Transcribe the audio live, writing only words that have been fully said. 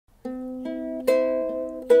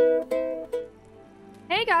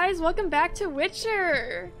Hey guys, welcome back to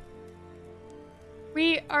Witcher!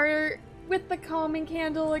 We are with the calming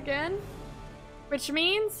candle again, which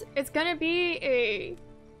means it's gonna be a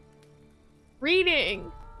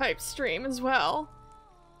reading type stream as well.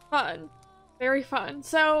 Fun. Very fun.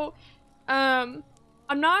 So, I'm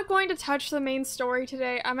not going to touch the main story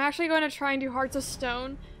today. I'm actually going to try and do Hearts of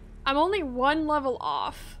Stone. I'm only one level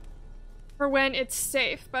off for when it's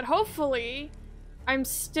safe, but hopefully I'm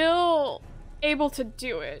still able to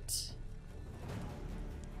do it.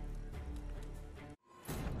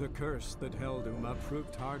 The curse that held Uma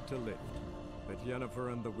proved hard to lift, but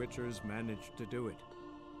Yennefer and the Witchers managed to do it.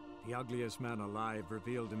 The ugliest man alive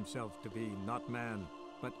revealed himself to be not man,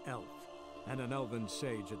 but elf, and an elven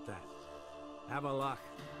sage at that. Avallac'h,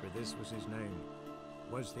 for this was his name,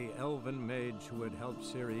 was the elven mage who had helped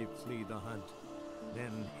Ciri flee the hunt,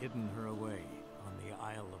 then hidden her away on the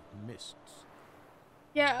Isle of Mists.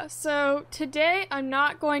 Yeah, so today I'm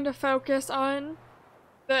not going to focus on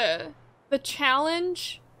the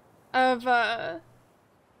challenge of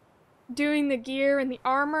doing the gear and the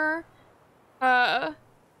armor, because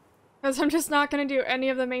I'm just not going to do any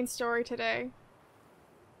of the main story today.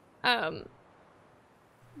 But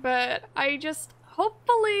I just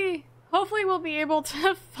hopefully we'll be able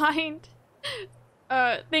to find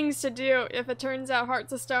things to do if it turns out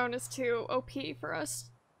Hearts of Stone is too OP for us.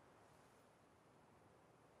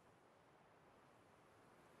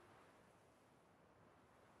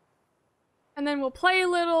 And then we'll play a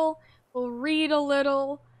little, we'll read a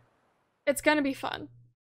little. It's gonna be fun.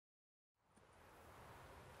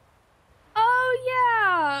 Oh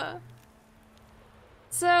yeah!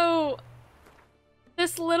 So,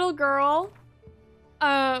 this little girl,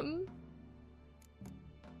 the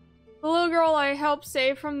little girl I helped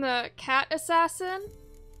save from the cat assassin.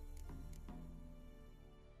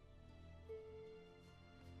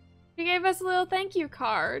 She gave us a little thank you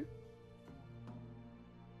card.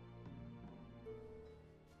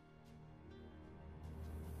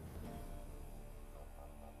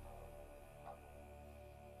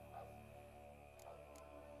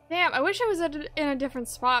 Damn, I wish I was in a different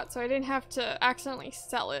spot so I didn't have to accidentally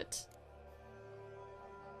sell it.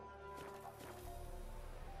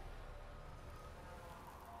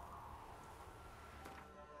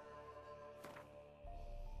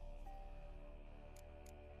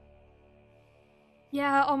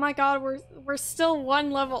 Yeah, oh my god, we're still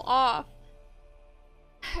one level off.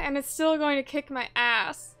 And it's still going to kick my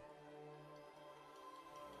ass.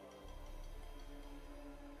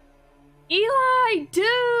 Eli,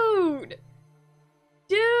 dude!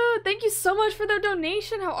 Dude, thank you so much for the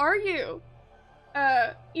donation. How are you?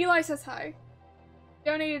 Eli says hi.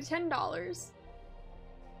 Donated $10.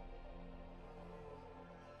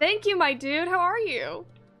 Thank you, my dude. How are you?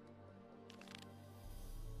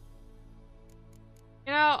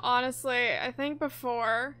 You know, honestly, I think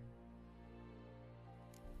before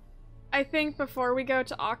we go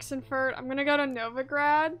to Oxenfurt, I'm gonna go to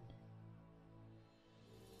Novigrad.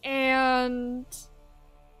 And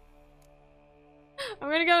I'm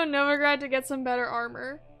gonna go to Novigrad to get some better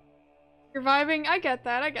armor. You're vibing? I get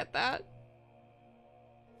that, I get that.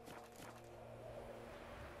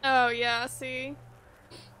 Oh yeah, see?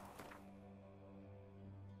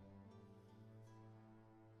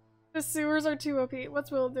 The sewers are too OP. What's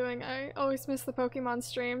Will doing? I always miss the Pokemon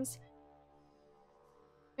streams.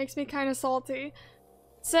 Makes me kind of salty.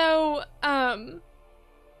 So,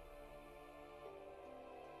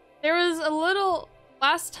 there was a little,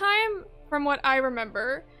 last time, from what I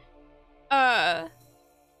remember, there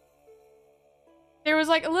was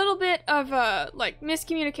like a little bit of like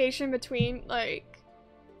miscommunication between like,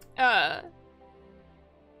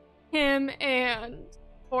 him and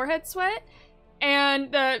Forehead Sweat,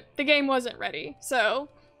 and the game wasn't ready, so,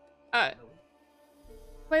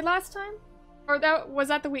 played last time? Or was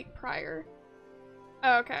that the week prior?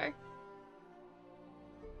 Oh, okay.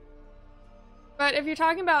 But if you're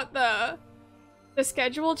talking about the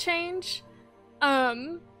schedule change,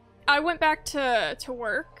 I went back to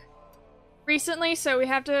work recently, so we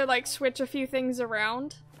have to like switch a few things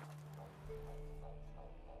around.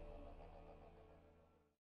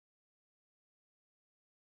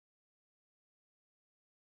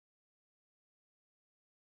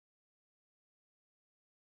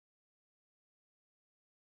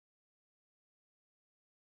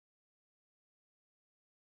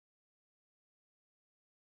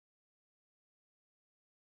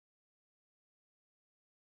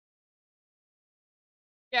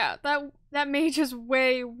 Yeah, that mage is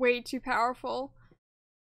way too powerful.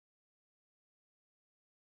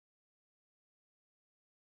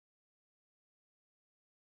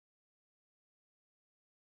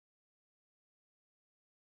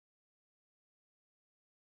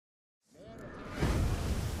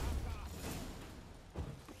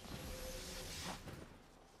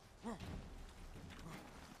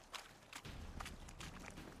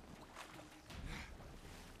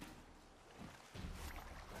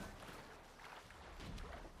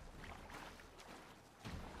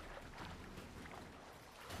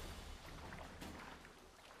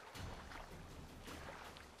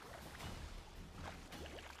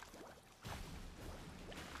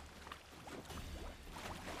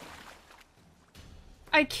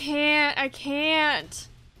 I can't. I can't.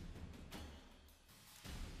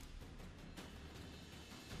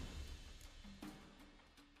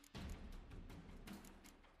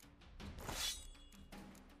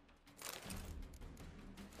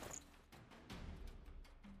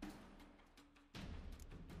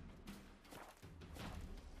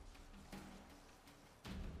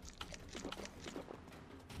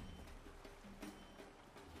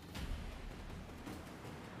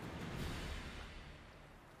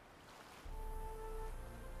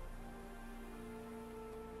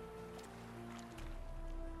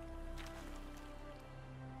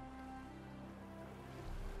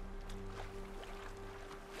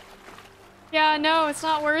 Yeah, no, it's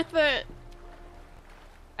not worth it.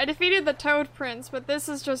 I defeated the Toad Prince, but this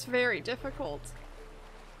is just very difficult.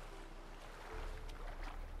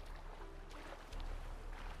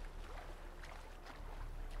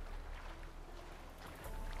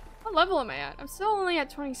 What level am I at? I'm still only at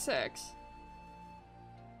 26.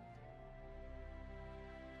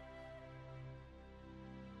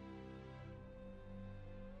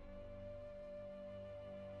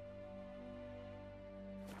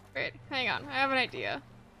 Wait, hang on. I have an idea.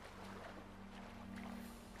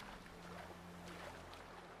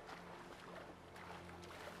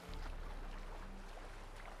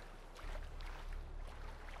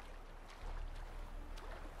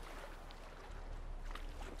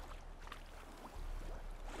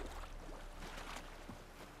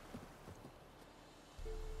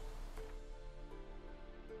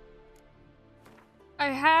 I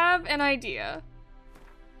have an idea.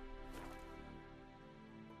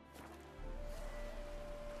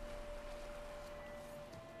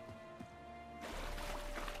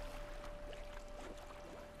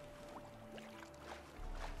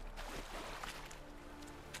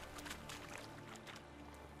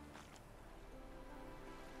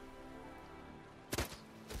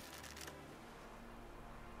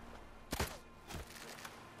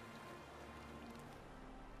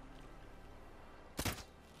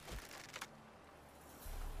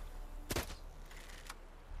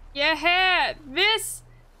 Yeah, this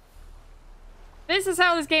is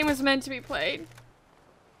how this game was meant to be played.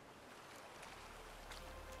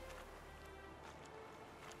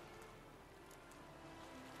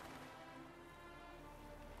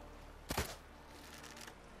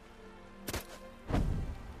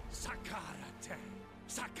 Sakara-te!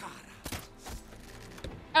 Sakara!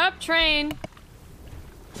 Up, train.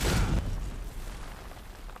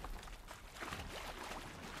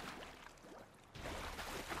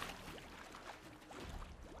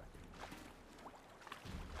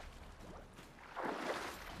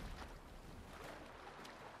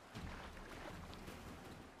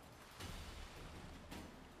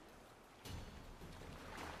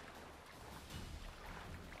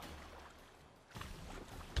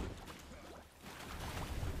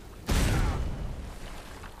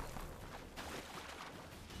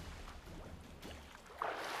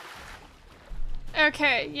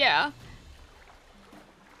 Okay, yeah.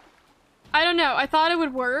 I don't know. I thought it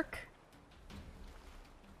would work.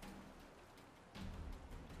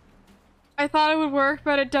 I thought it would work,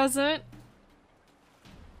 but it doesn't.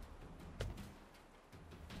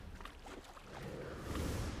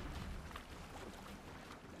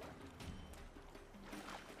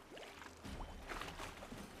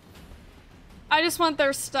 I just want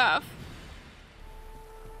their stuff.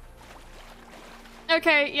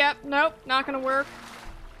 Okay, yep, nope, not gonna work.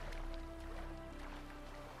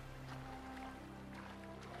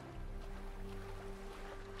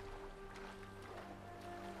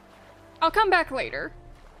 I'll come back later.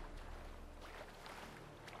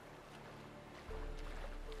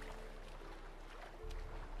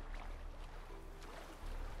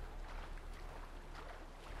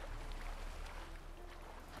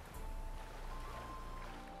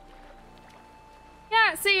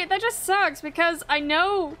 Yeah, see, that just sucks because I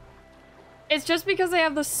know it's just because they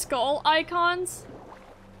have the skull icons.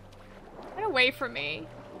 Get away from me.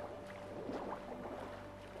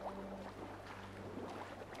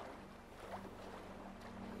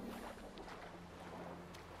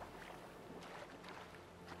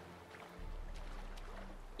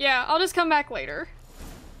 Yeah, I'll just come back later.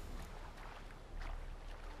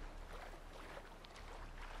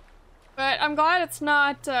 But I'm glad it's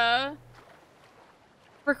not,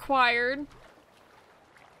 required.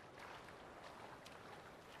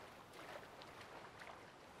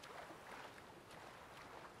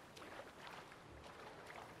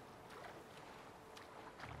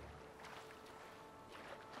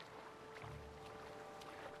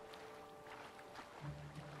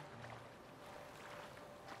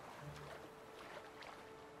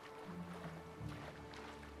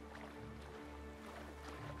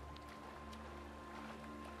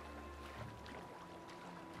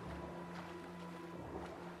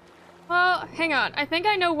 Well, hang on. I think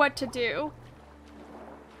I know what to do.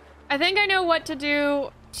 I think I know what to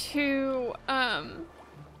do to,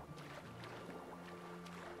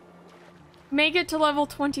 make it to level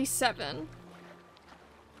 27.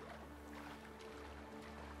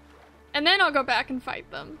 And then I'll go back and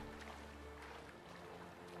fight them.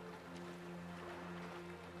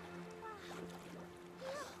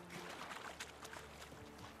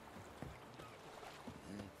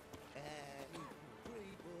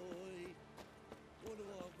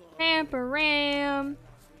 Pamperam.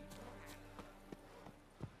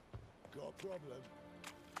 Got a problem.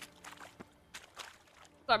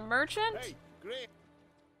 A merchant? Hey, great.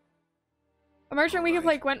 A merchant we can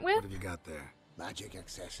play Gwent with? What have you got there? Magic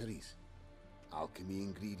accessories, alchemy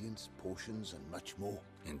ingredients, potions, and much more.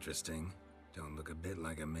 Interesting. Don't look a bit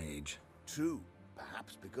like a mage. True,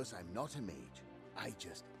 perhaps because I'm not a mage. I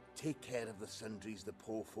just take care of the sundries the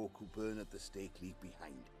poor folk who burn at the stake leave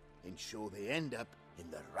behind, ensure they end up in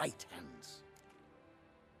the right hands.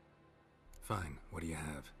 Fine. What do you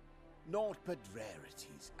have? Naught but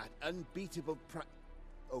rarities at unbeatable pri-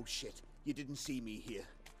 Oh shit, you didn't see me here.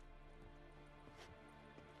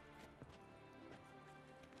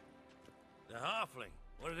 The halfling.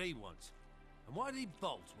 What did he want? And why did he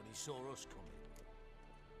bolt when he saw us coming?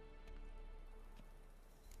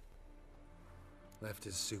 Left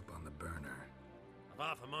his soup on the burner. I've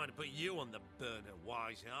half a mind to put you on the burner,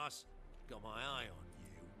 wise ass. Got my eye on you.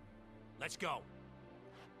 Let's go.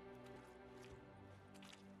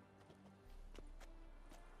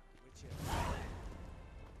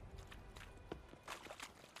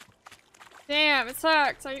 Damn, it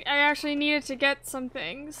sucks. I actually needed to get some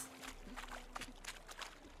things.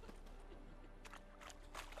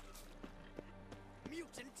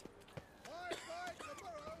 Mutant. Buy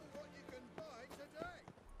tomorrow what you can buy today.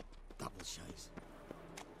 Double shows.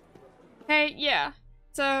 Hey, yeah.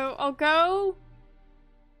 So, I'll go...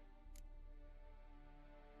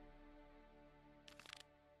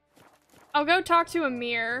 I'll go talk to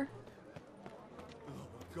Amir.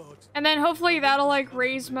 God. And then hopefully that'll, like,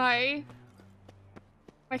 raise my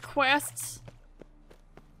quests.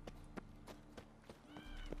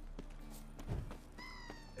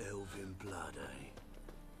 Elven blood, eh?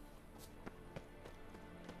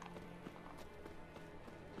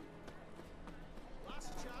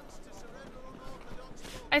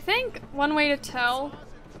 I think one way to tell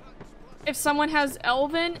if someone has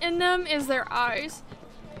elven in them is their eyes.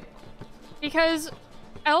 Because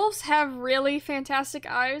elves have really fantastic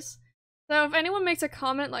eyes. So if anyone makes a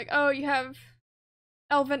comment like, oh, you have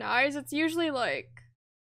elven eyes, it's usually like...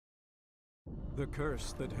 The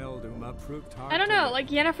curse that held Uma proved hard I don't to know, lift, like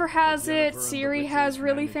Yennefer has but Yennefer it, and the Ciri witches has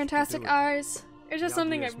really managed to fantastic do it. eyes. It's just The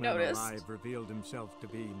something ugliest I've man noticed. alive revealed himself to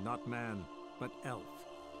be not man, but elf,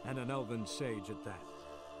 and an elven sage at that.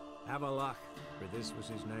 Avalach, for this was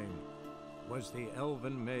his name, was the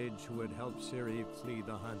elven mage who had helped Ciri flee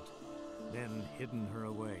the hunt, then hidden her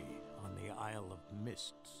away on the Isle of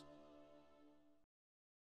Mists.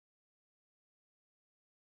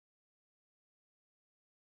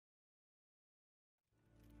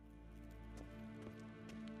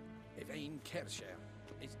 Evain Kersher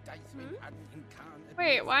is Daithmin Adn Khan.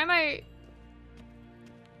 Wait, why am I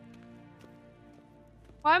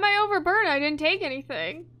overburdened? I didn't take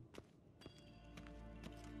anything.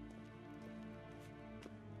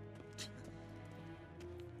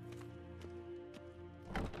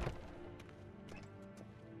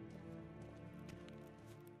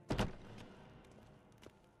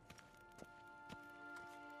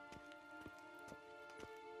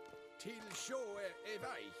 Til Shaw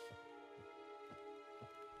Evai.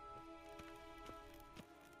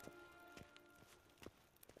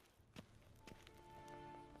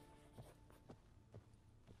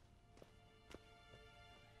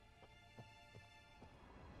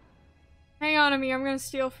 Hang on to me, I'm gonna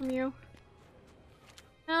steal from you.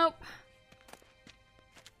 Nope.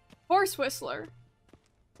 Horse Whistler.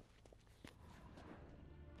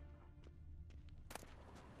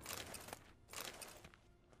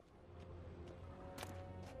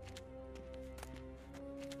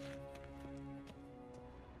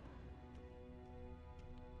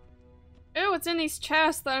 Ooh, what's in these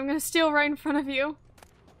chests that I'm gonna steal right in front of you?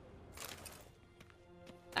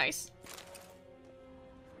 Nice.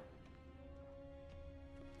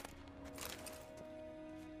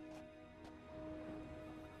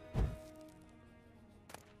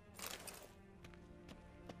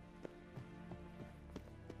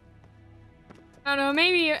 I don't know,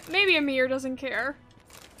 maybe Amir doesn't care.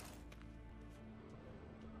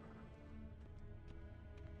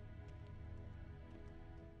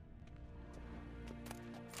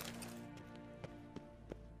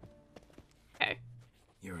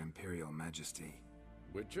 Imperial Majesty.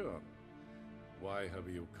 Witcher, why have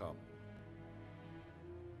you come?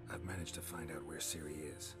 I've managed to find out where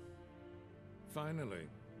Ciri is. Finally.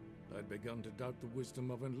 I'd begun to doubt the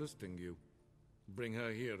wisdom of enlisting you. Bring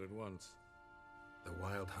her here at once. The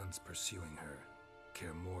Wild Hunt's pursuing her.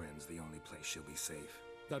 Kaer Morhen's the only place she'll be safe.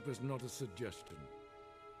 That was not a suggestion.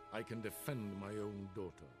 I can defend my own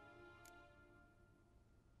daughter.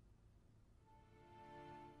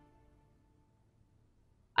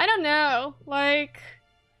 I don't know, like...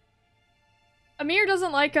 Emhyr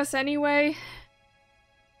doesn't like us anyway.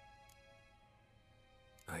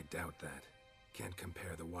 I doubt that. Can't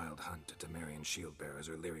compare the Wild Hunt to Temerian shield-bearers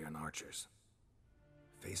or Lyrian archers.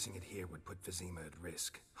 Facing it here would put Vizima at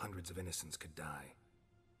risk. Hundreds of innocents could die.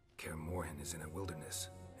 Kaer Morhen is in a wilderness,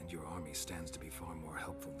 and your army stands to be far more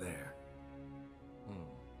helpful there.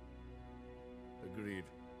 Agreed.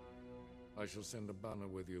 I shall send a banner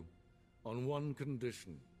with you. On one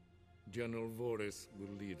condition. General Voris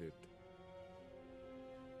will lead it.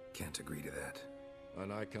 Can't agree to that.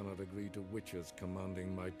 And I cannot agree to witches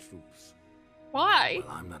commanding my troops. Why?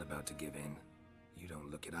 Well, I'm not about to give in. You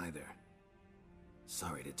don't look it either.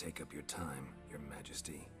 Sorry to take up your time, Your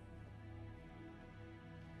Majesty.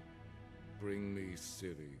 Bring me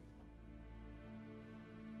Ciri.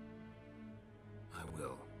 I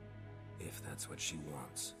will, if that's what she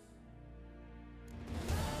wants.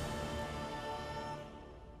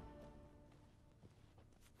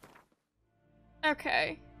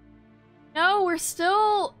 Okay. No, we're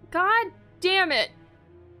still... God damn it.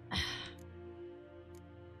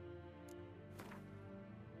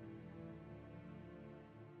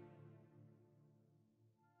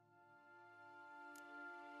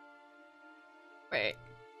 Wait.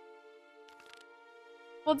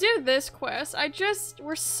 We'll do this quest.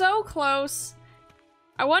 We're so close.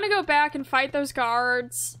 I want to go back and fight those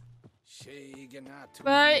guards.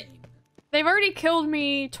 But they've already killed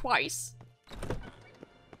me twice.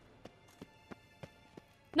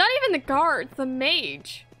 Not even the guard, the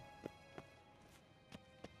mage.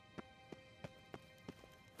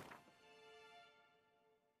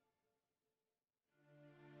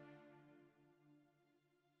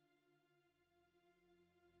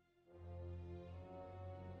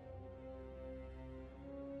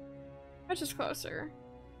 Which is closer?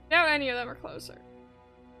 No, any of them are closer.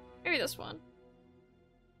 Maybe this one.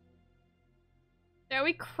 Yeah,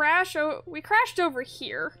 we crashed over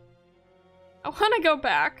here. I want to go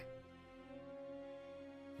back.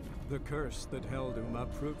 The curse that held Uma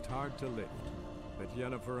proved hard to lift, but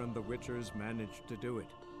Yennefer and the Witchers managed to do it.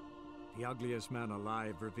 The ugliest man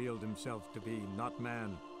alive revealed himself to be not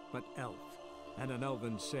man, but elf, and an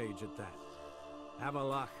elven sage at that.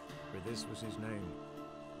 Avallac'h, for this was his name,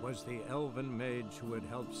 was the elven mage who had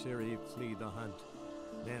helped Ciri flee the hunt,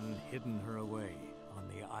 then hidden her away on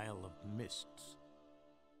the Isle of Mists.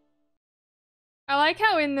 I like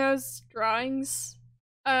how in those drawings,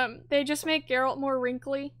 they just make Geralt more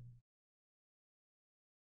wrinkly.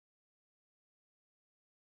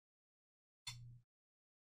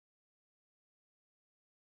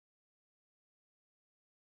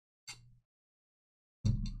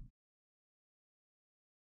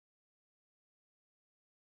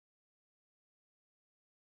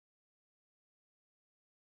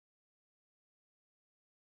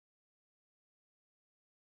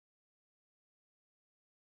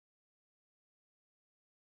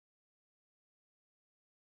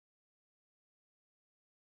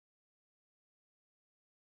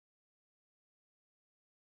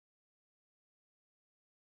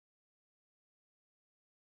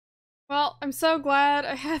 Well, I'm so glad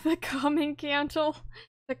I had the calming candle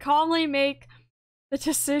to calmly make the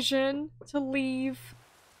decision to leave.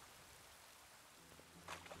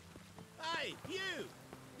 Hey, you!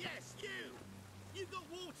 Yes, you! You got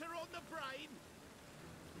water on the brain?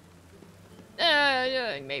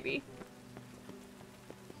 Maybe.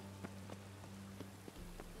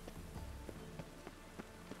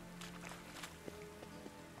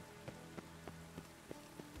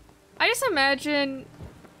 I just imagine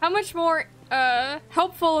how much more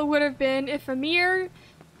helpful it would have been if Emhyr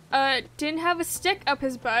didn't have a stick up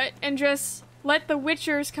his butt and just let the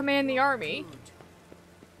Witchers command the army.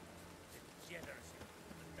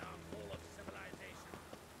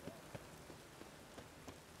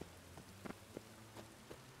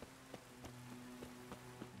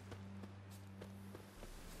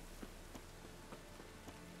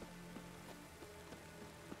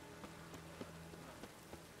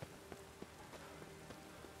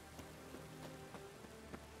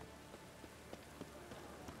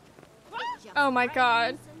 Oh my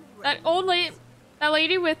god. That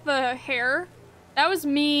lady with the hair, that was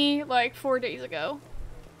me like 4 days ago.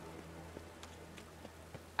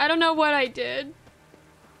 I don't know what I did.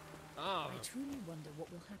 Oh, I truly wonder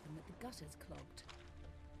what will happen with the gutters clogged.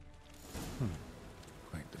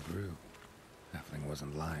 Quite the brew. Halfling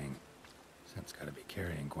wasn't lying. Scent's gotta be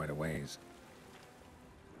carrying quite a ways.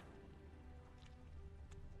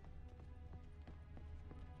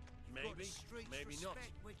 maybe, maybe not.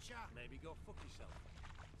 Maybe go fuck yourself.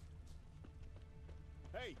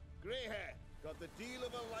 Hey, grey hair, got the deal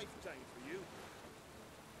of a lifetime for you.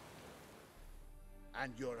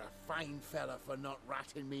 And you're a fine fella for not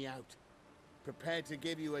ratting me out. Prepared to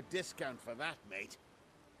give you a discount for that, mate.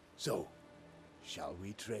 So, shall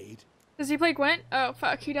we trade? Does he play Gwent? Oh,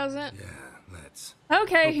 fuck, he doesn't. Yeah, let's. Okay,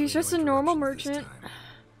 Hopefully he's just no a normal interruptions this merchant. time.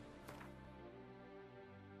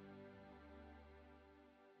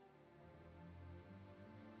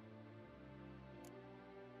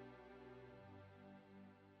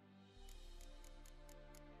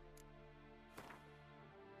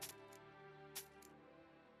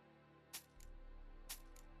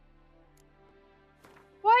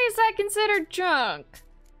 Why is that considered junk?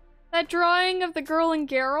 That drawing of the girl in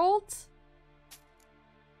Geralt?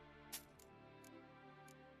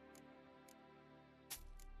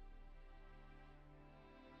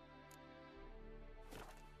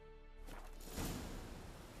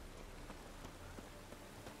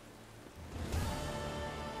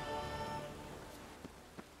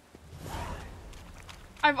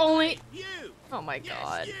 I've only... You! Oh my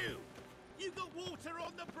god. You got water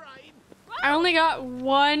on the brain? I only got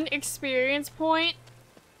 1 experience point.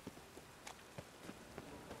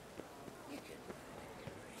 You can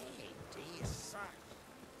great, dear son.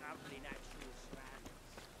 Lovely natural surroundings.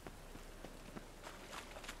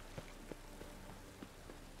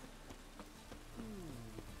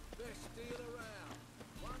 Best deal around.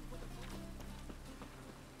 One for the...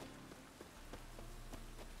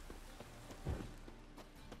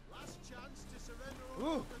 Last chance to surrender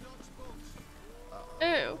all orthodox books.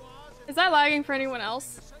 Ooh. Is that lagging for anyone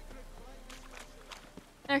else?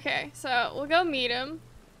 Okay, so we'll go meet him.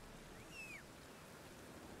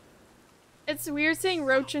 It's weird seeing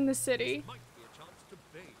Roach in the city. Might be a chance to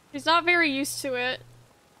bathe. He's not very used to it.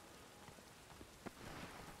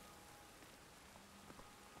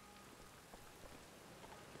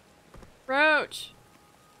 Roach.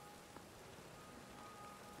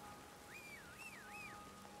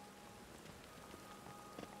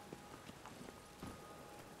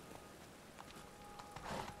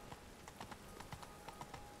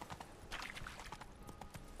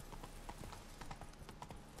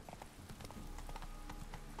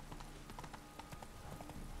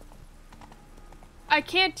 I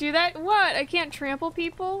can't do that? What? I can't trample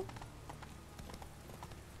people?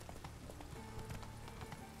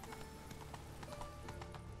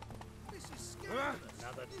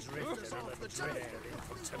 Another drift, another dread in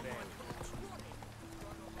from Temer.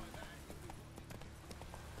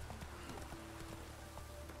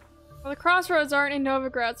 Well, the crossroads aren't in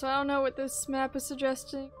Novigrad, so I don't know what this map is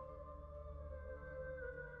suggesting.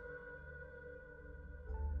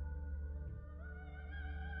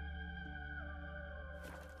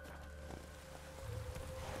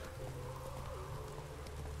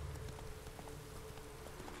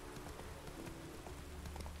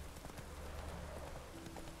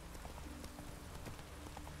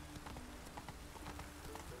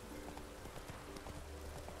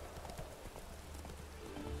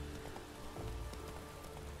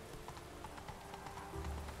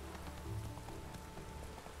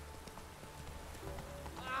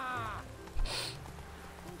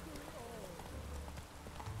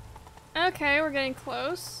 Okay, we're getting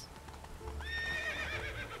close.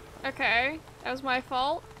 Okay, that was my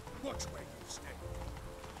fault. Watch where you stay.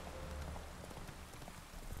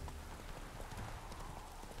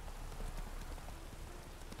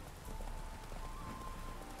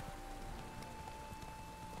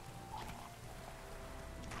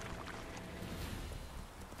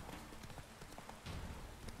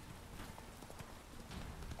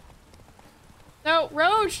 No,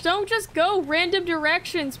 Roach, don't just go random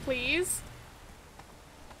directions, please.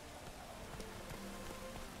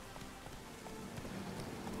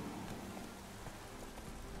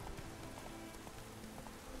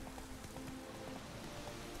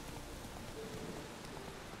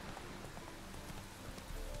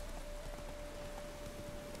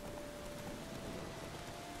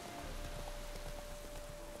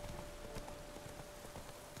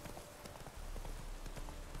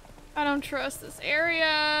 I don't trust this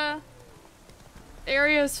area. The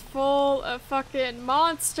area's full of fucking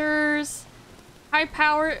monsters. High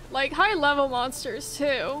power, like high level monsters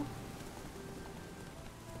too.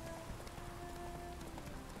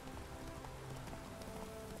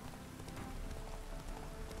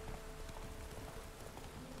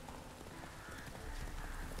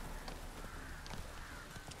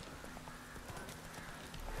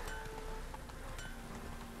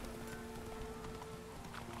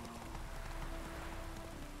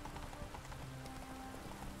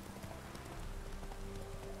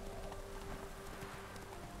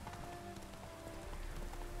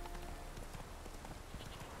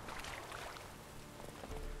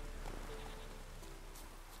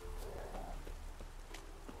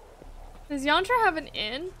 Does Yantra have an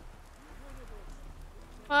inn?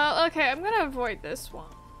 Well, okay, I'm gonna avoid this one.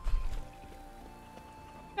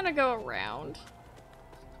 I'm gonna go around.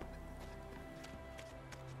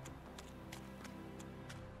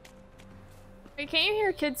 Wait, can't you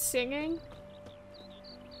hear kids singing?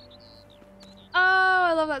 Oh,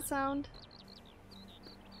 I love that sound.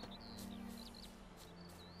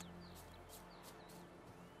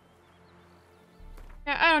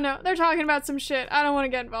 Yeah, I don't know. They're talking about some shit. I don't want to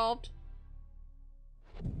get involved.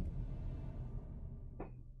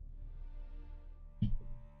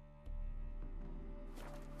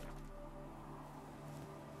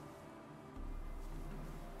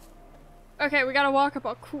 Okay, we gotta walk up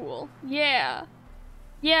a cool. Yeah.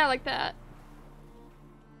 Yeah, like that.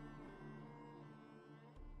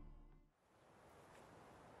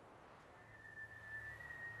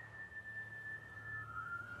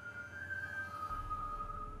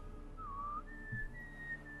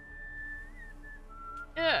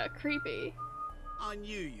 Ugh, creepy. I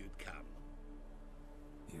knew you'd come.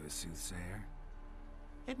 You a soothsayer?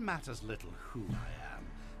 It matters little who I am.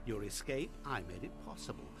 Your escape, I made it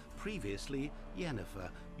possible. Previously, Yennefer,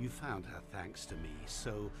 you found her thanks to me,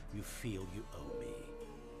 so you feel you owe me.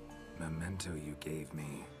 Memento you gave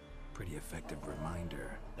me. Pretty effective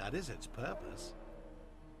reminder. That is its purpose.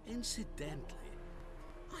 Incidentally,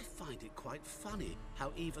 I find it quite funny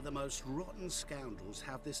how even the most rotten scoundrels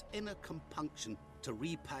have this inner compunction to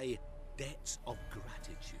repay debts of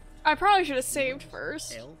gratitude. I probably should have saved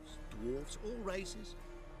first. Elves, dwarves, all races.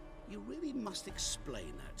 You really must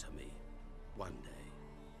explain that to me one day.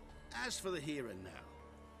 As for the here and now,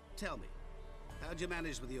 tell me, how'd you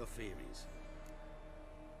manage with your theories?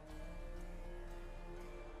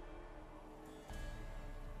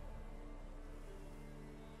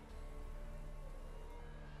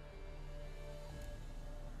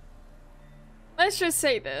 Let's just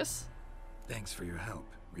say this. Thanks for your help,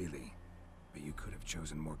 really. But you could have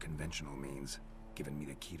chosen more conventional means. Given me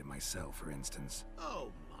the key to my cell, for instance.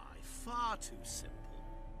 Oh my, far too simple.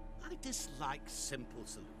 I dislike simple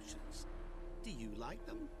solutions. Do you like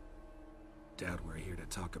them? Doubt we're here to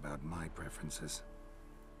talk about my preferences.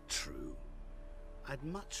 True. I'd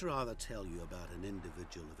much rather tell you about an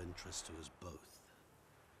individual of interest to us both.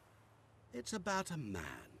 It's about a man,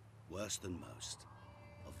 worse than most.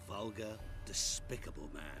 A vulgar, despicable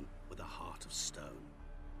man with a heart of stone.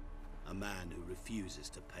 A man who refuses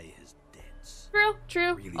to pay his debts. True,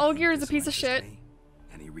 true. Really Olgierd is think a piece of this might shit. just me?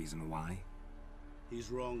 Any reason why? He's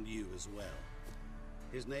wronged you as well.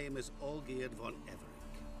 His name is Olgierd von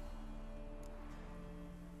Everec.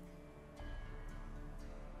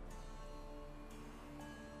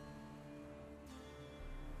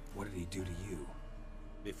 What did he do to you?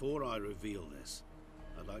 Before I reveal this,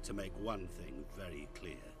 I'd like to make one thing very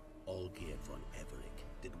clear. Olgierd von Everec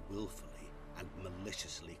did willfully and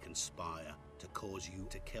maliciously conspire to cause you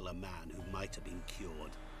to kill a man who might have been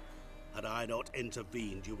cured. Had I not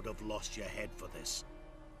intervened, you would have lost your head for this.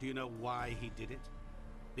 Do you know why he did it?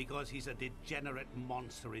 Because he's a degenerate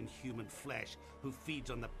monster in human flesh who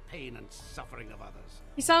feeds on the pain and suffering of others.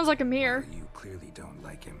 He sounds like a mirror. Well, you clearly don't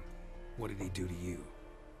like him. What did he do to you?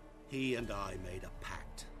 He and I made a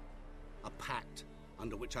pact. A pact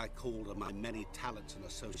under which I called on my many talents and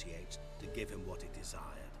associates to give him what he desired.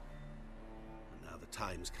 And now the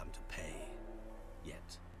time's come to pay.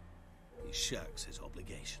 Yet, he shirks his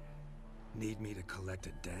obligation. Need me to collect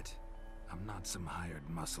a debt? I'm not some hired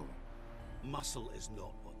muscle. Muscle is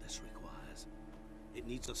not what this requires. It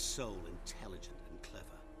needs a soul intelligent and clever.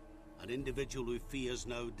 An individual who fears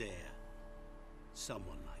no dare.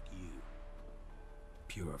 Someone like you.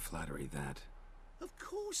 Pure flattery, that. Of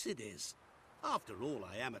course it is. After all,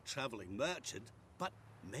 I am a traveling merchant, but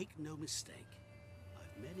make no mistake,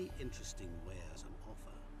 I've many interesting wares on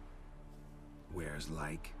offer. Wares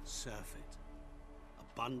like? Surfeit.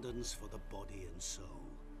 Abundance for the body and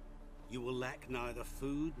soul. You will lack neither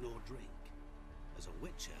food nor drink. As a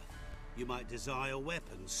witcher, you might desire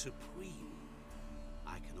weapons supreme.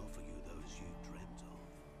 I can offer you those you dreamt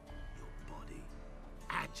of. Your body,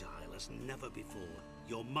 agile as never before.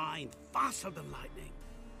 Your mind, faster than lightning.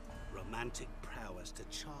 Romantic prowess to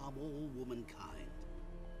charm all womankind.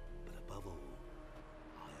 But above all,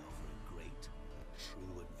 I offer a great,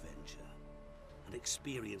 true adventure. An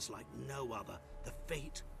experience like no other. The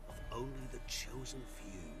fate of only the chosen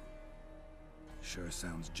few. Sure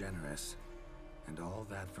sounds generous. And all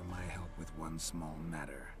that for my help with one small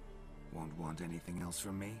matter. Won't want anything else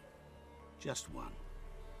from me? Just one.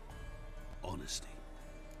 Honesty.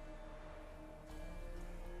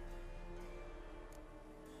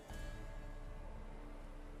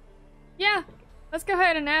 Yeah, let's go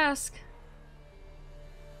ahead and ask.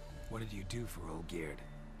 What did you do for Olgierd?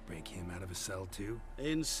 Break him out of a cell too?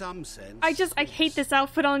 In some sense. I hate this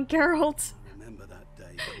outfit on Geralt. I remember that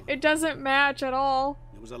day. It doesn't match at all.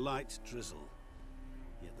 It was a light drizzle,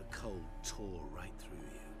 yet the cold tore right through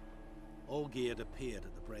you. Olgierd appeared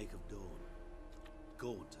at the break of dawn,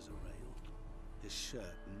 gaunt as a rail, his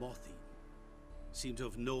shirt moth-eaten, seemed to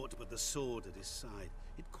have naught but the sword at his side.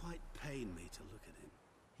 It quite pained me to look at him.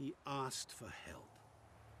 He asked for help,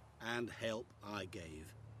 and help I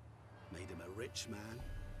gave. Made him a rich man,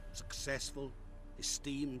 successful,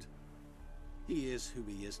 esteemed. He is who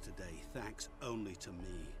he is today, thanks only to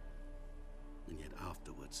me. And yet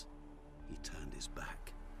afterwards, he turned his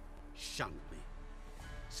back, shunned me,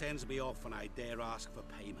 sends me off when I dare ask for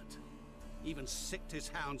payment, even sicked his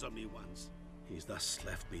hounds on me once. He's thus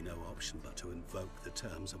left me no option but to invoke the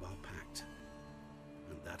terms of our pact.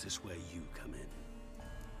 And that is where you come in.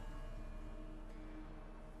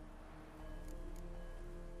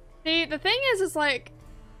 See, the thing is like,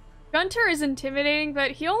 Gunter is intimidating,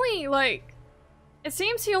 but he only, like, it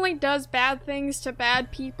seems he only does bad things to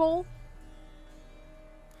bad people.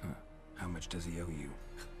 Huh. How much does he owe you?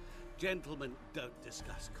 Gentlemen don't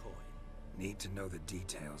discuss coin. Need to know the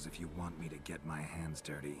details if you want me to get my hands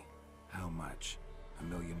dirty. How much?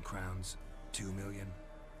 1,000,000 crowns? 2 million?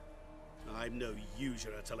 I'm no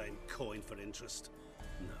usurer to lend coin for interest.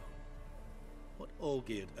 No. What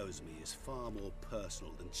Olgierd owes me is far more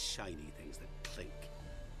personal than shiny things that clink.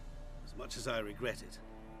 As much as I regret it,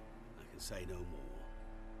 I can say no more.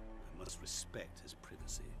 I must respect his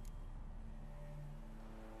privacy.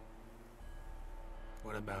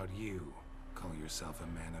 What about you? Call yourself a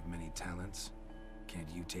man of many talents? Can't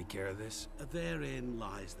you take care of this? Therein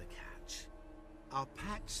lies the catch. Our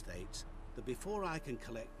pact states that before I can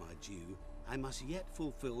collect my due, I must yet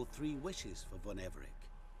fulfill 3 wishes for Von Everec.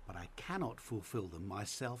 But I cannot fulfill them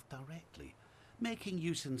myself directly, making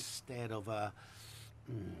use instead of a...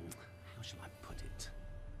 how shall I put it?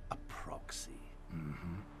 A proxy.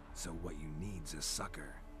 Mm-hmm. So what you need's a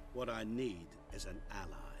sucker. What I need is an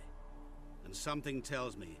ally. And something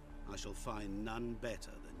tells me I shall find none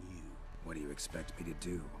better than you. What do you expect me to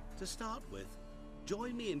do? To start with,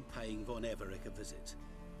 join me in paying Von Everec a visit.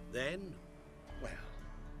 Then, well,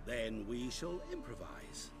 then we shall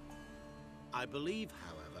improvise. I believe,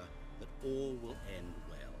 however, that all will end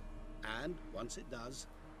well. And once it does,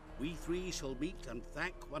 we 3 shall meet and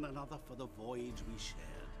thank one another for the voyage we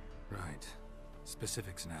shared. Right.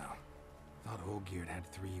 Specifics now. Thought Olgierd had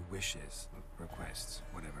 3 wishes, requests,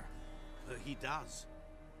 whatever. He does.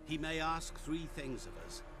 He may ask 3 things of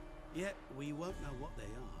us, yet we won't know what they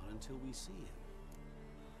are until we see him.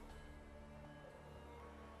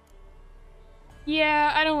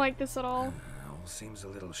 Yeah, I don't like this at all. All seems a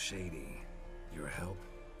little shady. Your help,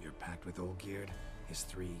 your pact with Olgierd, his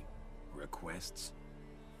 3 requests.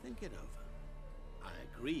 Think it over. I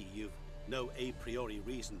agree you've no a priori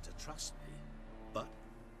reason to trust me, but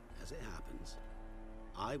as it happens,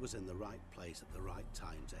 I was in the right place at the right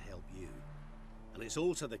time to help you. And it's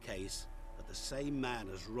also the case that the same man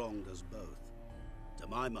has wronged us both. To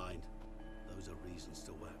my mind, those are reasons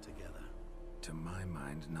to work together. To my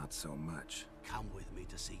mind, not so much. Come with me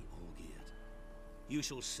to see Olgierd. You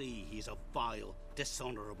shall see he's a vile,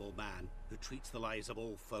 dishonorable man who treats the lives of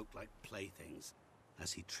all folk like playthings,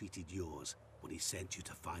 as he treated yours when he sent you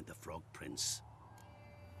to find the Frog Prince.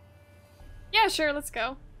 Yeah, sure, let's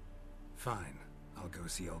go. Fine. I'll go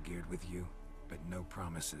see Olgierd with you, but no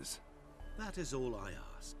promises. That is all I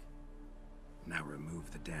ask. Now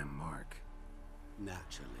remove the damn mark.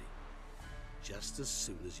 Naturally. Just as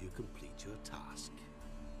soon as you complete your task.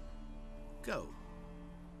 Go.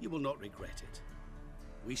 You will not regret it.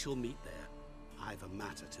 We shall meet there. I've a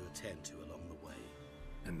matter to attend to along the way.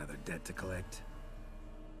 Another debt to collect?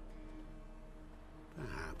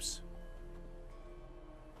 Perhaps.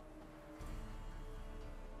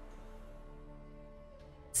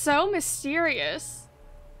 So mysterious.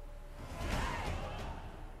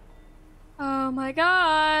 Oh my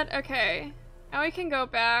god. Okay. Now we can go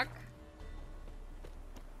back.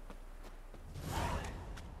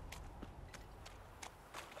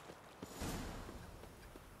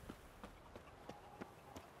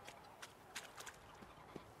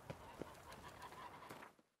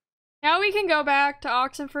 Now we can go back to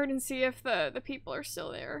Oxenford and see if the people are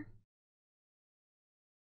still there.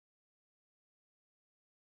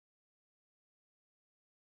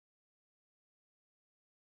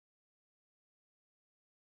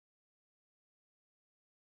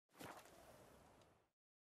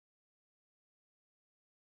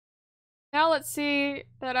 Now let's see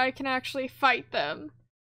that I can actually fight them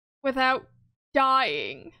without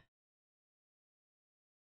dying.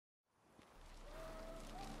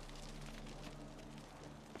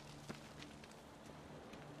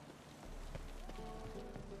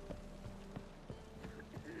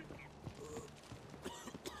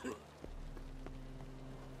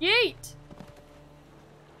 Yeet!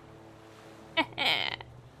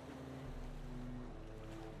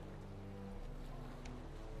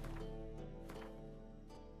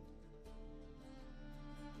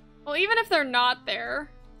 Well, even if they're not there,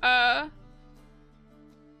 yeah,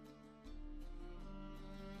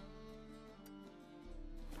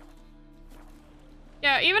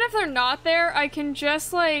 even if they're not there, I can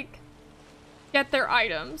just, like, get their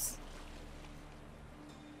items.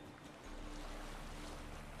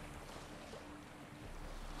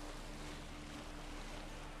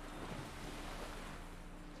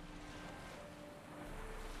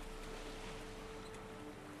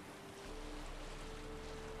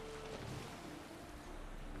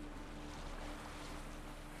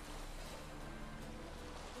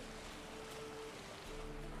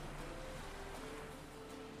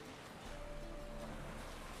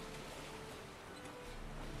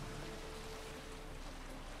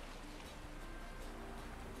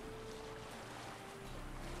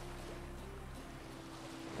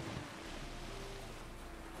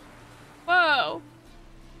 Whoa.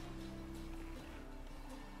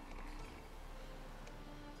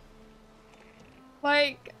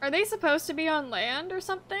 Like, are they supposed to be on land or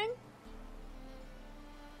something?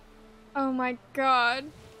 Oh my god.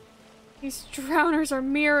 These drowners are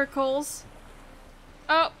miracles.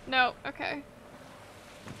 Oh, no, okay.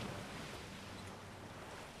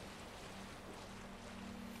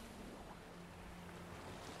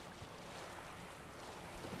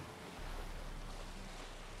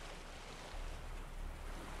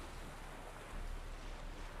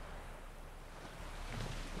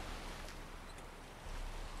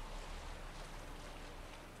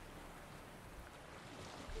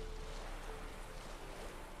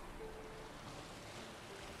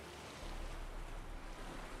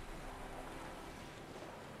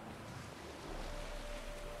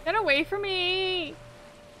 Get away from me!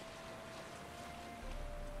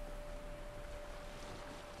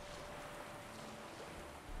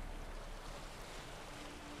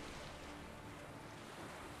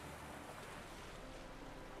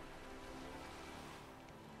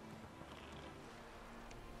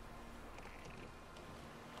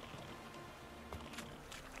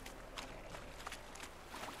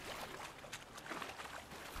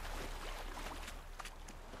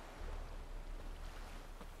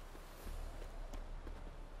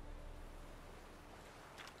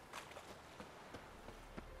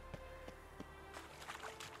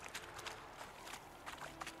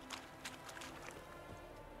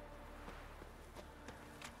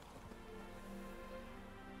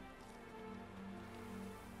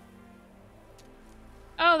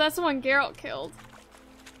 Oh, that's the one Geralt killed.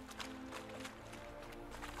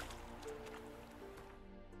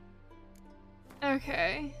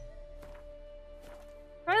 Okay.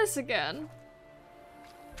 Try this again.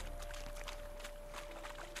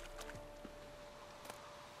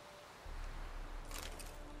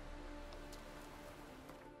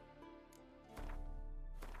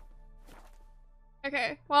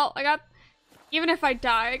 Okay, well, I got... Even if I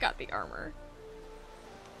die, I got the armor.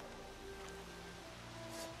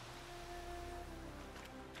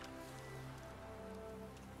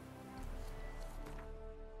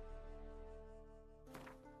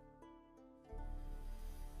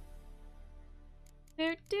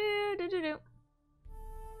 Do, do, do, do, do.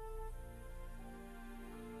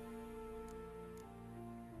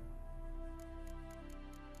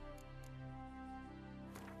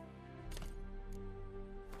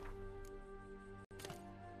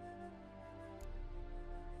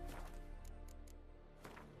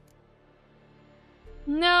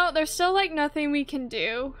 No, there's still like nothing we can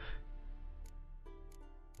do.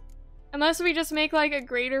 Unless we just make like a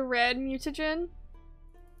greater red mutagen.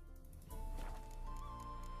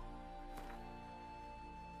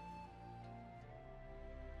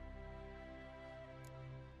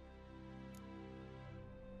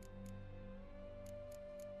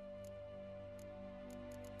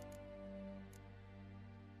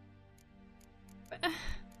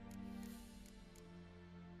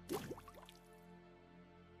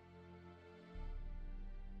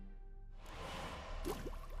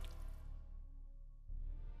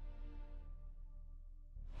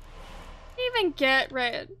 Even get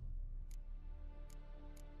red?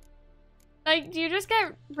 Like, do you just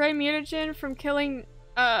get red mutagen from killing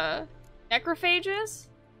necrophages?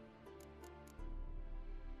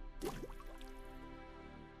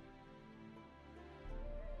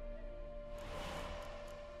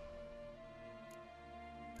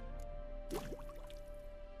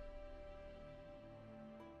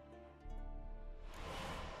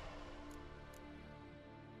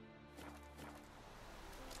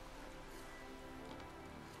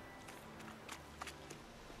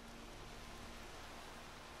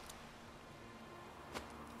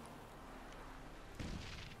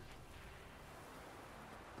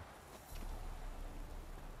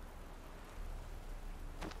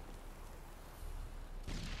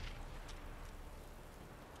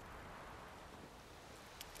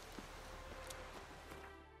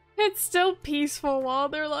 It's still peaceful while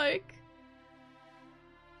they're like...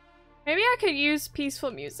 Maybe I could use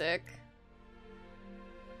peaceful music.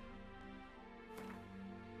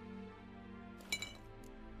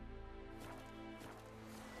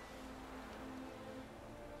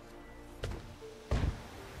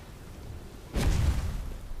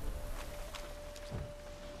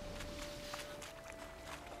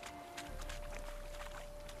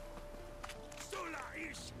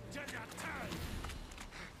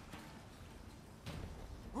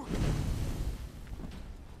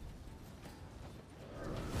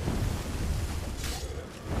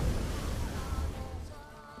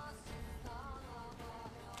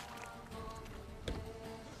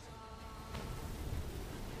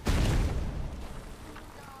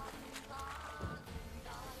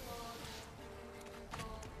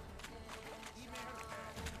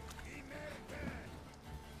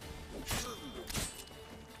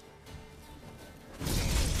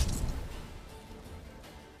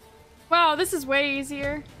 Wow, this is way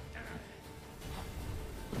easier.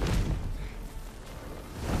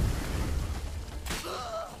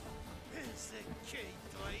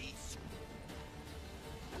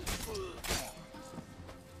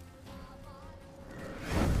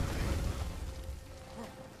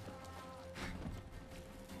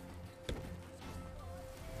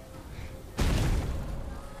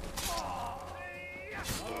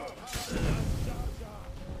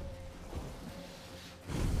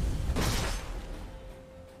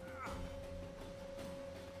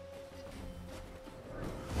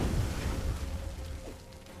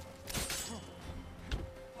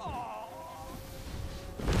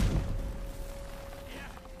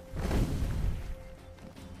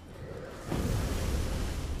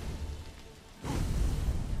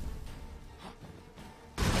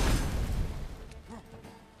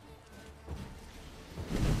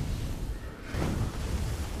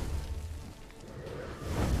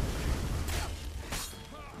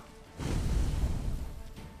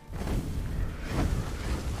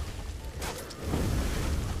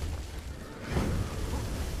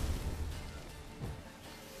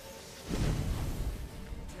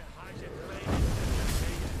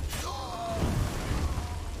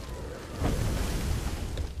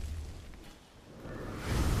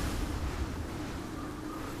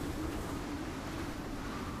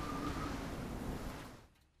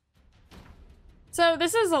 So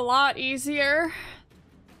this is a lot easier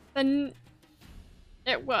than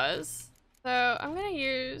it was. So I'm gonna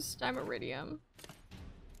use Dimeridium.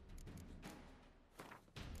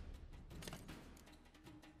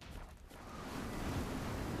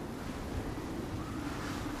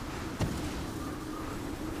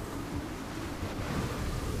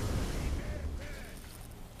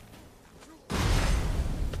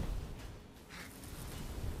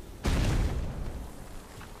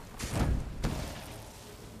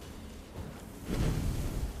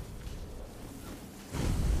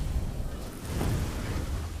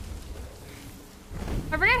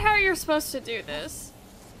 I forget how you're supposed to do this.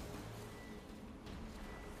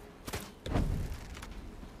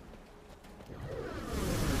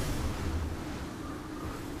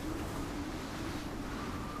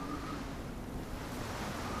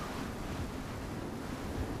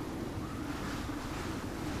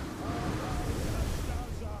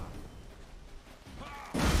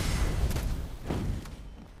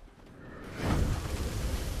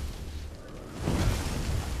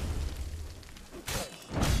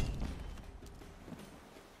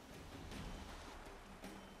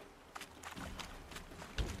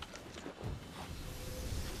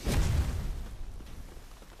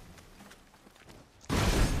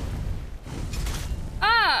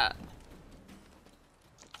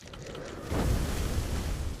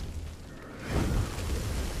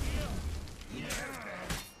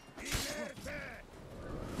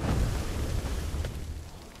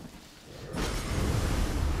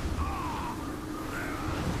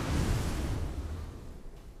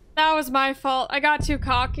 That was my fault. I got too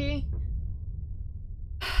cocky.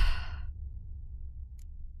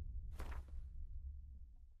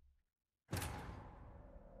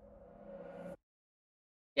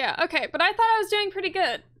 Yeah, okay, but I thought I was doing pretty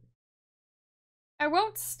good. I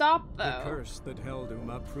won't stop, though. The curse that held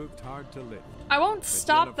Uma proved hard to lift. I won't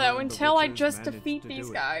stop, though, and the until I witches just managed defeat to these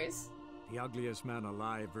do it. guys. The ugliest man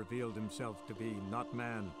alive revealed himself to be not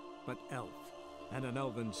man, but elf, and an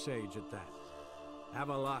elven sage at that.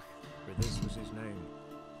 Avalach, for this was his name,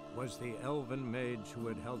 was the elven mage who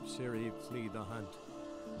had helped Ciri flee the hunt,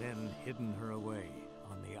 then hidden her away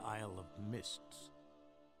on the Isle of Mists.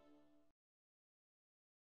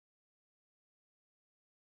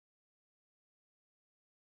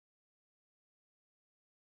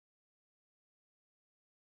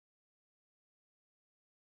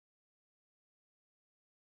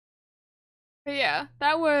 But yeah,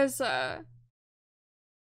 that was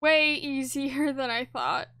way easier than I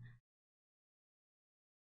thought.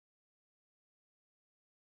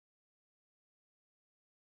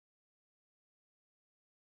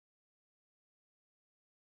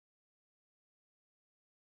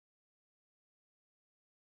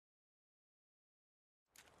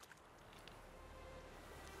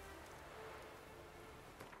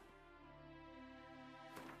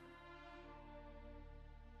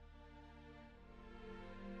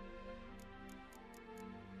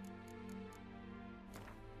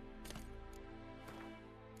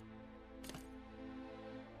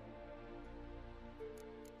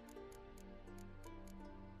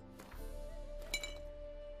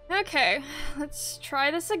 Okay, let's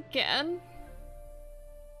try this again.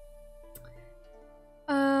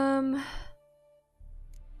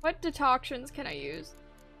 What decoctions can I use?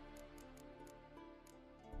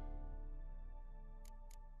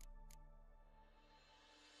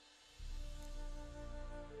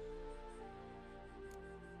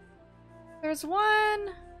 There's one. I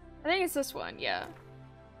think it's this one, yeah.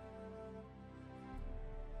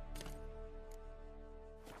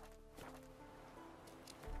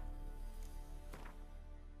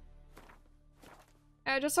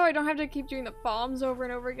 Just so I don't have to keep doing the bombs over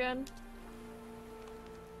and over again.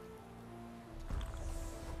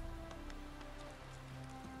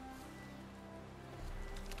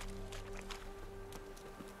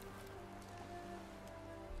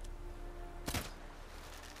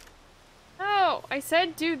 No, I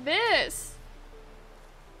said do this.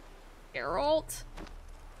 Geralt.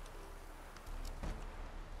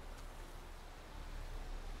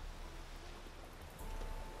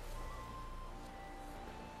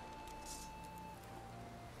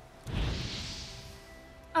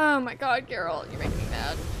 Oh my god, Geralt, you're making me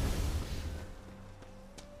mad.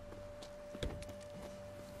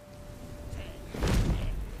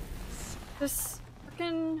 This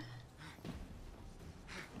frickin'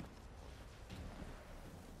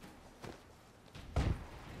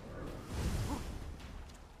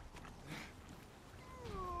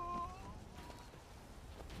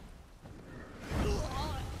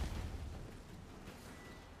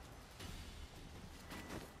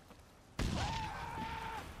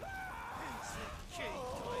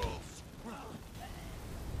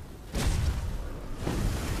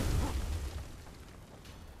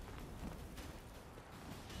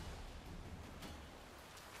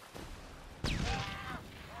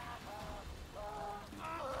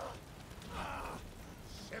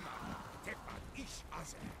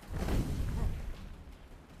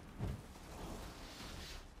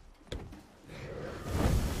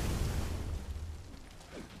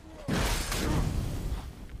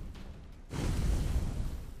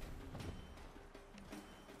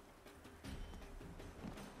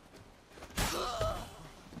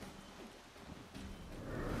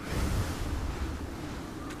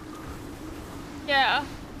 yeah.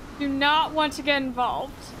 Do not want to get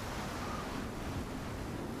involved.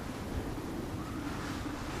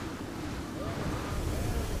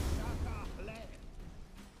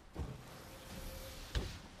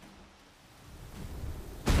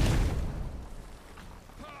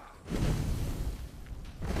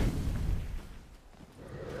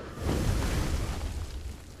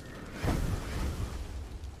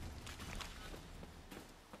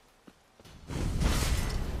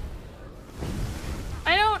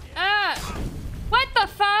 What the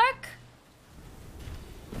fuck?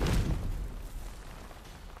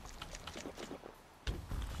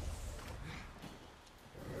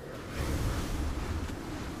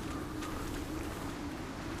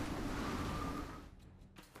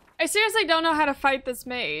 I seriously don't know how to fight this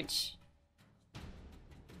mage.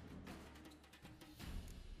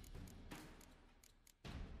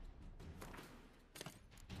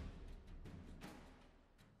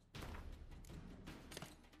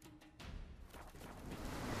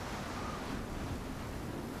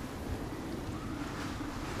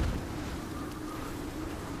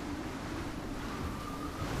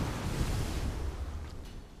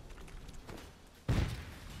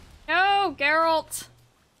 No, Geralt.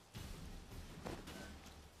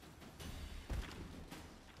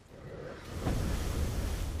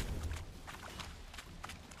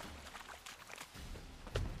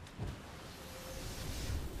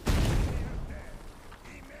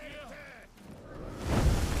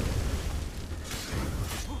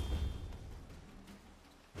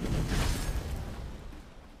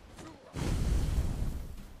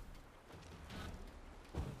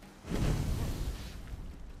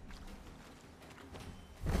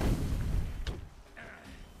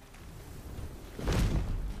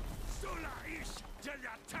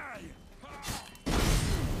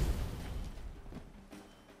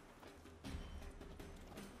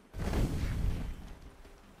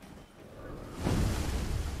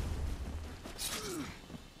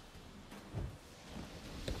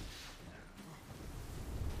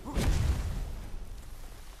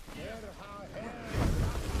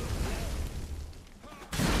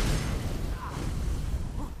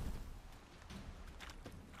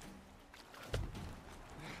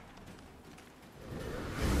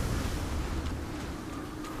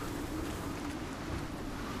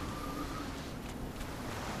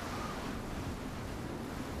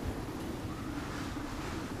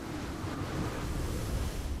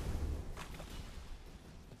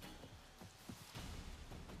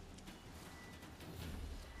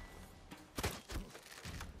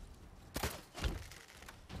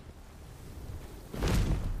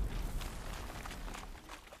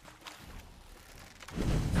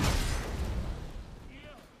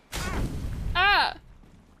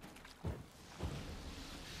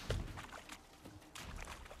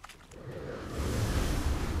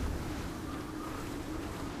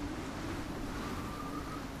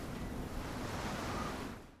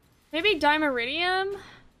 Maybe Dimeridium?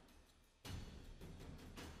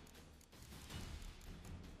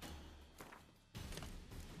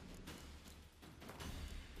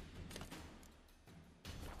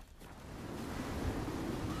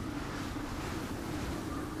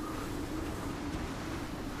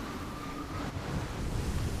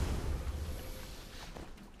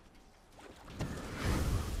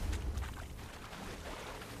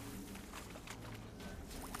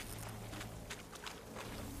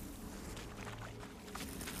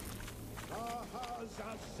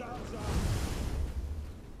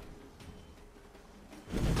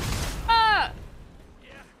 Ah!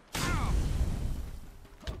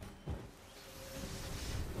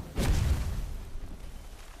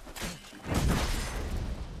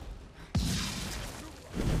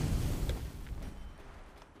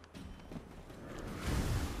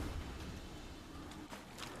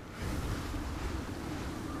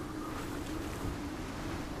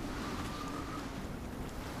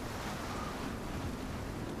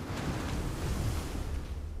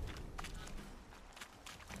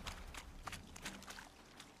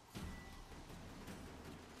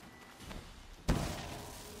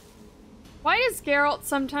 Why does Geralt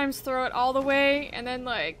sometimes throw it all the way and then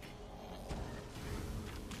like...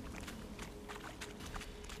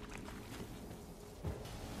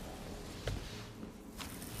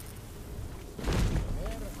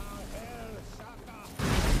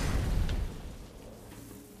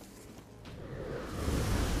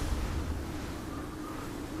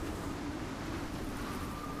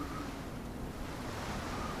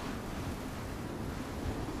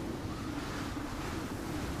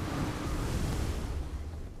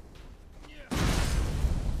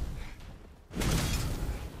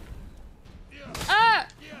 Ah!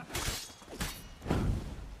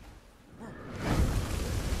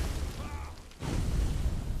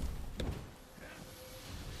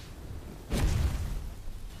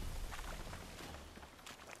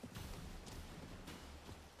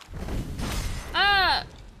 Ah!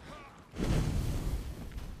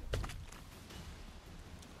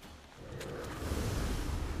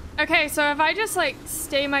 Okay, so if I just like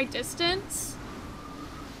stay my distance,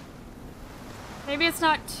 maybe it's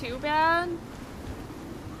not too bad.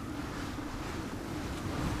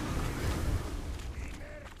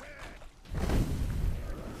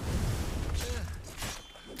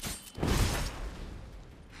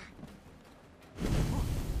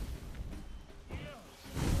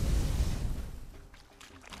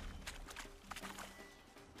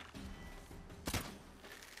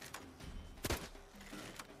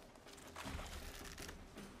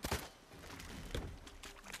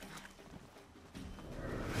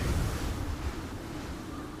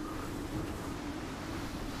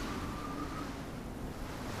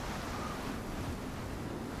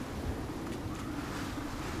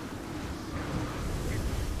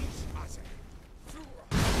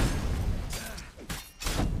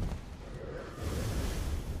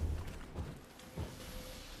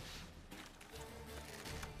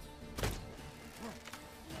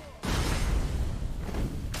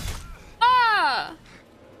 Ah!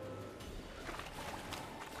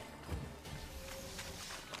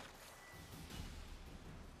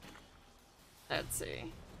 Let's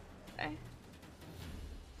see. Okay.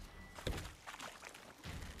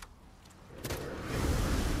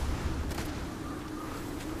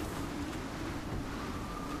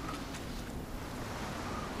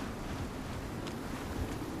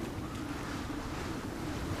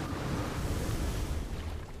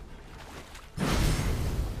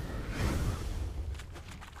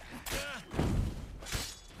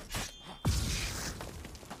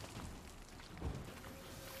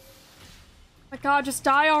 My God, just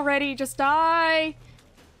die already, just die!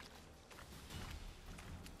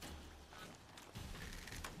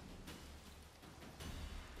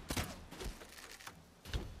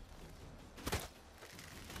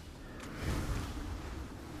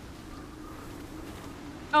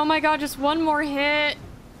 Oh my God, just one more hit.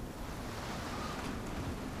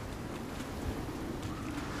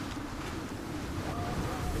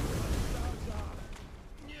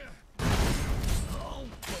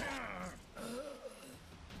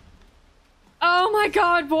 Oh my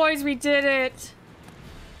God, boys, we did it.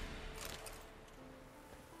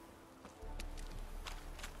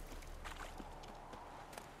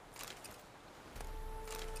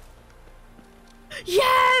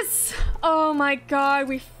 Yes! Oh my God,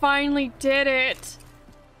 we finally did it.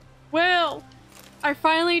 Will, I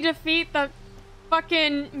finally defeat the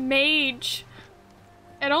fucking mage.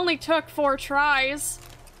 It only took 4 tries.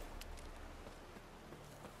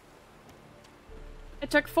 It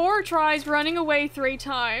took 4 tries running away 3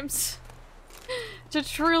 times. to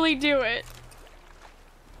truly do it.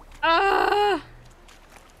 I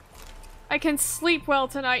can sleep well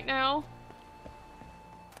tonight now.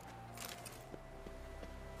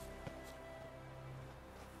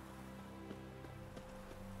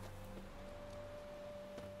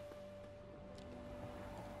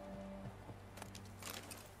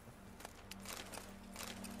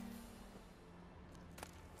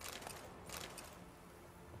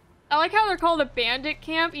 I like how they're called a bandit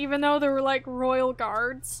camp, even though they're like royal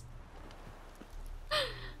guards.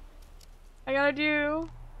 I gotta do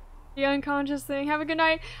the unconscious thing. Have a good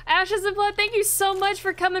night. Ashes of Blood, thank you so much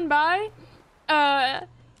for coming by.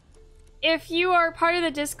 If you are part of the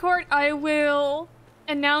Discord, I will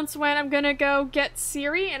announce when I'm gonna go get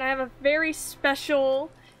Ciri, and I have a very special,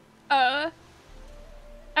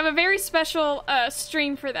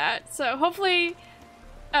 stream for that. So hopefully,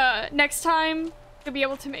 next time you'll be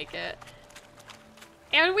able to make it.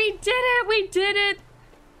 And we did it! We did it!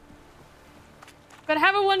 But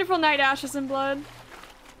have a wonderful night, Ashes and Blood.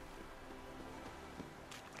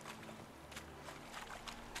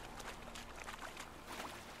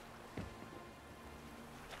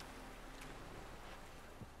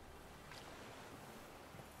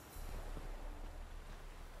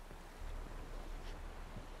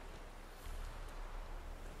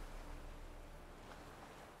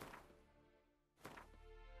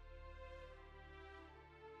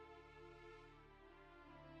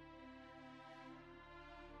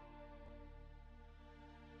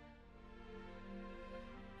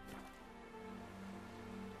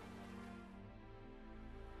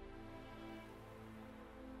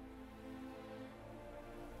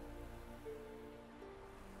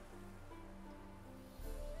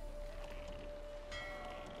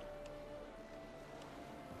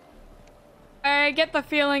 I get the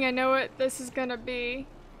feeling I know what this is gonna be.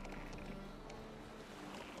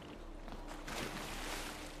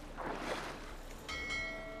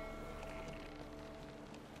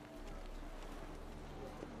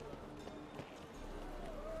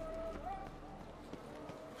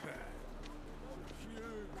 Cute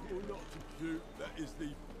or not so cute, that is the...